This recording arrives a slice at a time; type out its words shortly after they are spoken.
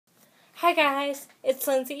Hi guys, it's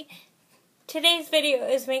Lindsay. Today's video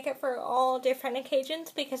is makeup for all different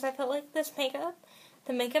occasions because I feel like this makeup,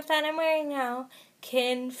 the makeup that I'm wearing now,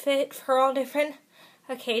 can fit for all different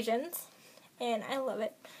occasions, and I love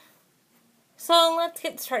it. So let's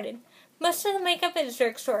get started. Most of the makeup is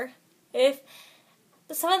drugstore. If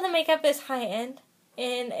some of the makeup is high-end,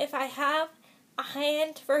 and if I have a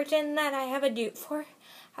high-end version that I have a dupe for,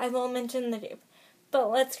 I will mention the dupe.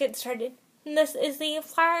 But let's get started. This is the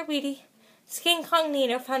Flower Beauty Skin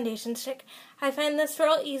Cognito Foundation Stick. I find this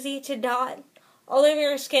real easy to dot all over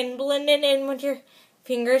your skin, blend it in with your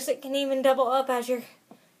fingers. It can even double up as your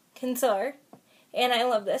concealer. And I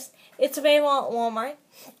love this. It's available at Walmart.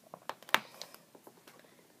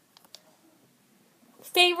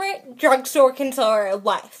 Favorite drugstore concealer of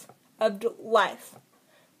life.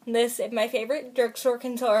 This is my favorite drugstore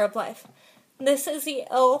concealer of life. This is the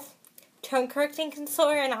e.l.f. Tone Correcting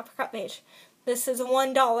Concealer in Apricot Beige. This is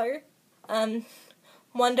 $1. $1.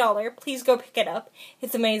 Please go pick it up.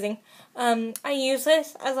 It's amazing. I use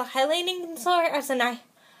this as a highlighting concealer, as an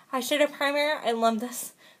eyeshadow primer. I love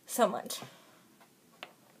this so much.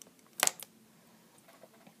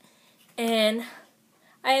 And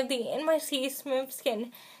I have the NYC Smooth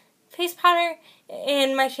Skin face powder,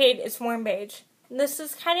 and my shade is Warm Beige. This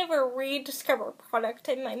is kind of a rediscovered product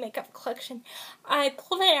in my makeup collection. I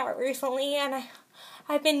pulled it out recently, and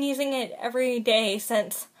I've been using it every day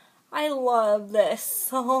since. I love this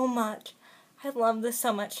so much. I love this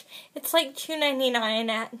so much. It's like $2.99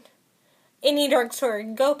 at any drugstore.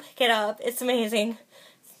 Go pick it up. It's amazing.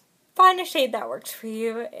 Find a shade that works for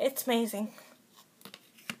you. It's amazing.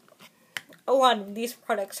 A lot of these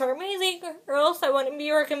products are amazing, or else I wouldn't be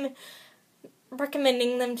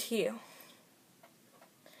recommending them to you.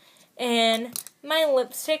 And my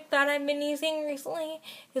lipstick that I've been using recently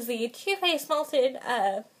is the Too Faced Melted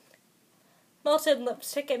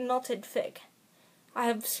Lipstick in Melted Fig. I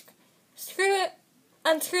have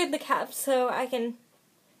unscrewed the cap so I can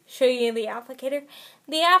show you the applicator.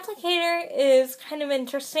 The applicator is kind of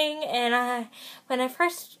interesting, and when I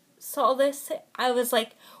first saw this, I was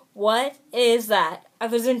like, what is that? I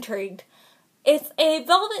was intrigued. It's a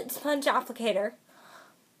velvet sponge applicator,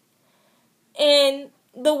 and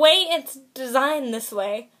the way it's designed this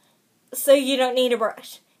way, so you don't need a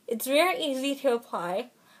brush. It's very easy to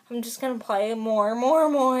apply. I'm just going to apply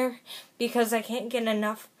more, because I can't get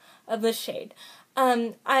enough of this shade.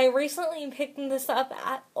 I recently picked this up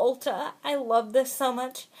at Ulta. I love this so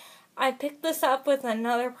much. I picked this up with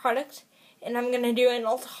another product, and I'm going to do an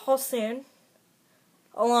Ulta haul soon,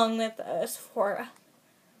 along with Sephora,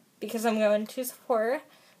 because I'm going to Sephora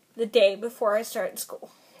the day before I start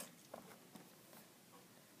school.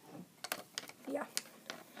 Yeah.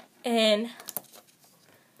 And,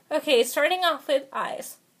 okay, starting off with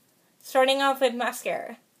eyes. Starting off with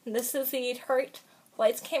mascara. This is the Tarte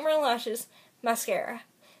Lights Camera Lashes mascara.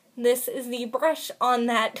 This is the brush on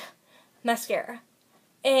that mascara.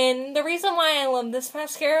 And the reason why I love this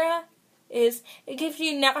mascara is it gives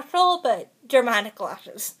you natural but dramatic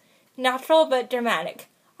lashes. Natural but dramatic.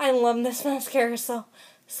 I love this mascara so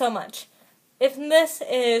much. If this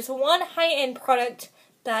is one high-end product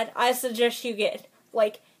that I suggest you get,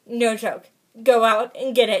 like, no joke, go out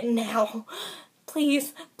and get it now.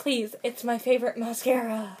 Please, please, it's my favorite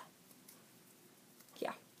mascara.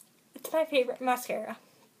 Yeah, it's my favorite mascara.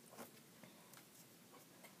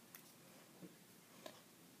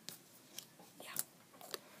 Yeah.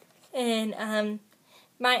 And,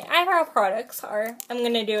 my eyebrow products are, I'm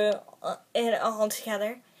going to do it all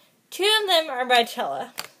together. Two of them are by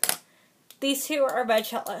Chella. These two are by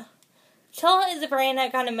Chella. Chella is a brand I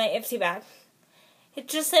got in my Ipsy bag.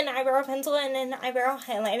 It's just an eyebrow pencil and an eyebrow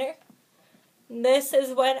highlighter. This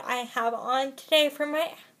is what I have on today for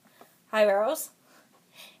my eyebrows,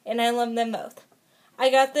 and I love them both. I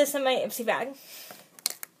got this in my Ipsy bag.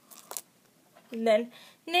 And then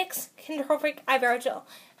NYX Control Freak Eyebrow Gel.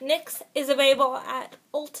 NYX is available at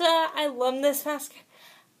Ulta. I love this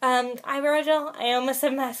eyebrow gel. I almost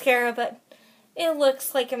said mascara, but it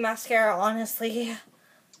looks like a mascara, honestly,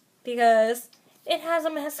 because it has a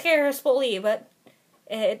mascara spoolie, but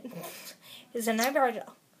it is an eyebrow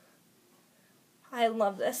gel. I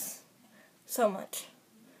love this so much.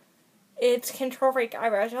 It's Control Freak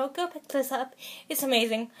Eyebrow Gel. Go pick this up. It's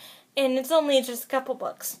amazing. And it's only just a couple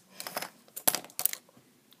bucks.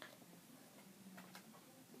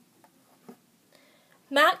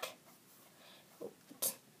 MAC.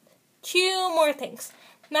 Two more things.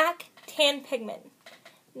 MAC Tan Pigment.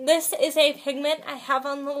 This is a pigment I have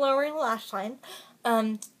on the lower lash line.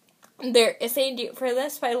 There is a dupe for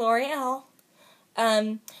this by L'Oreal.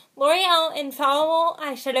 L'Oreal Infallible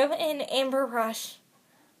Eyeshadow in Amber Rush.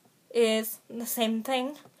 is the same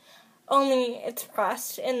thing, only it's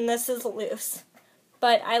pressed and this is loose.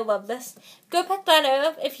 But I love this. Go pick that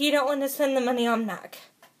up if you don't want to spend the money on MAC.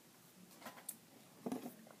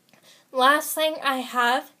 Last thing I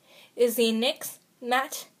have is the NYX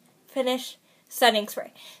Matte Finish Setting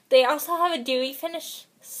Spray. They also have a Dewy Finish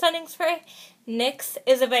Setting Spray. NYX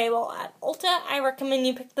is available at Ulta. I recommend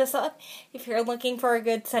you pick this up if you're looking for a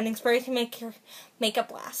good setting spray to make your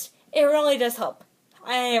makeup last. It really does help.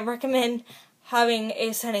 I recommend having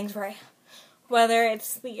a setting spray, whether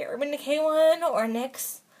it's the Urban Decay one or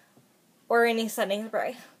NYX or any setting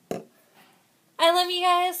spray. I love you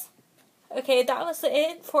guys. Okay, that was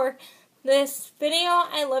it for this video.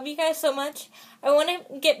 I love you guys so much. I want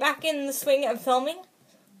to get back in the swing of filming.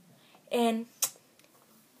 And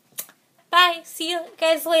bye. See you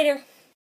guys later.